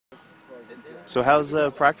So how's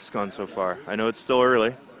practice gone so far? I know it's still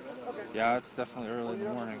early. Yeah, it's definitely early in the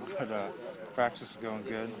morning, but practice is going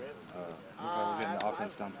good. We're getting the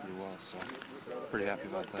offense done pretty well, so pretty happy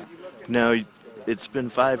about that. Now, it's been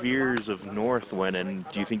 5 years of North winning.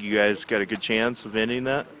 Do you think you guys got a good chance of ending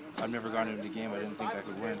that? I've never gone into a game I didn't think I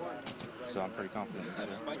could win, so I'm pretty confident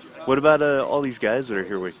this year. What about all these guys that are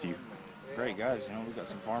here with you? Great guys, we got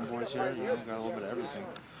some farm boys here, we got a little bit of everything.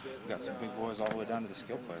 We got some big boys all the way down to the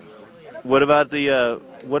skill players. What about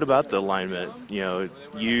the alignment?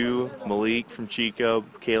 You, Malik from Chico,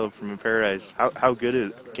 Caleb from Paradise. How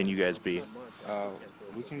good can you guys be?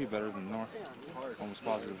 We can be better than North. Almost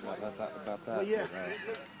positive about that. But,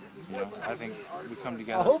 I think we come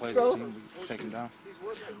together, play as a team, we take them down.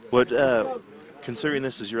 What, considering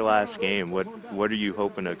this is your last game, what are you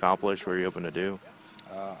hoping to accomplish? What are you hoping to do?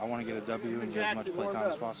 I want to get a W and get as much play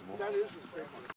time as possible.